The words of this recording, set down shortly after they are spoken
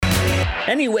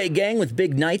Anyway, gang, with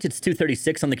Big Night, it's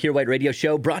 2:36 on the Kier White Radio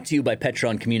Show, brought to you by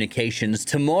Petron Communications.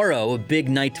 Tomorrow, a big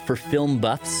night for film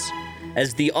buffs,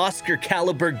 as the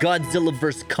Oscar-caliber Godzilla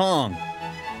vs. Kong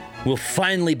will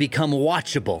finally become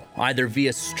watchable, either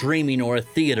via streaming or a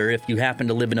theater if you happen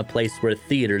to live in a place where a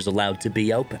theater is allowed to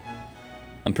be open.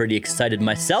 I'm pretty excited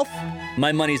myself.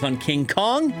 My money's on King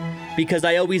Kong, because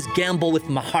I always gamble with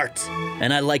my heart,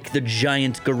 and I like the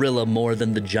giant gorilla more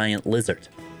than the giant lizard.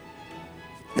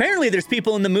 Apparently, there's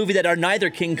people in the movie that are neither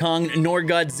King Kong nor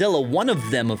Godzilla. One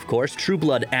of them, of course, True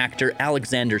Blood actor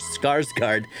Alexander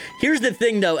Skarsgård. Here's the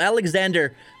thing, though.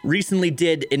 Alexander recently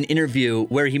did an interview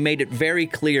where he made it very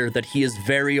clear that he is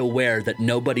very aware that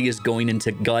nobody is going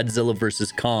into Godzilla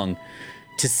vs. Kong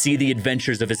to see the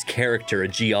adventures of his character, a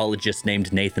geologist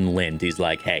named Nathan Lind. He's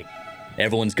like, hey,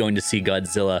 everyone's going to see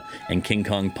Godzilla and King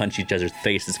Kong punch each other's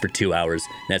faces for 2 hours.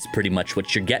 That's pretty much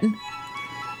what you're getting.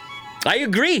 I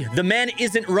agree. The man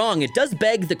isn't wrong. It does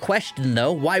beg the question,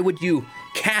 though. Why would you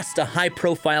cast a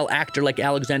high-profile actor like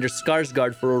Alexander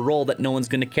Skarsgård for a role that no one's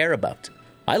going to care about?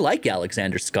 I like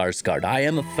Alexander Skarsgård. I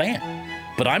am a fan.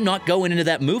 But I'm not going into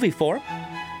that movie for him.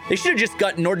 They should have just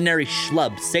got an ordinary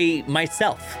schlub, say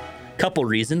myself. Couple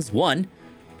reasons. One,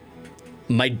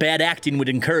 my bad acting would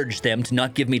encourage them to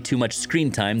not give me too much screen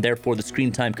time. Therefore, the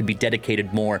screen time could be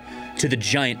dedicated more to the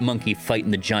giant monkey fighting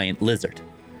the giant lizard.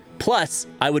 Plus,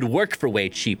 I would work for way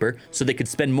cheaper, so they could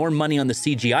spend more money on the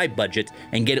CGI budget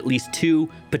and get at least 2,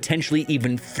 potentially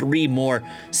even 3 more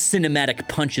cinematic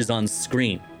punches on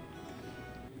screen.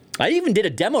 I even did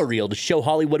a demo reel to show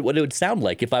Hollywood what it would sound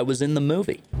like if I was in the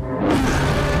movie.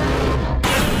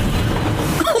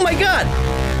 Oh my god!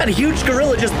 That huge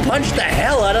gorilla just punched the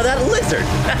hell out of that lizard!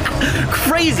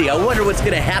 Crazy, I wonder what's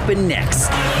gonna happen next.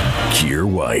 Kier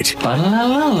White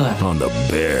on the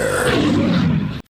Bear.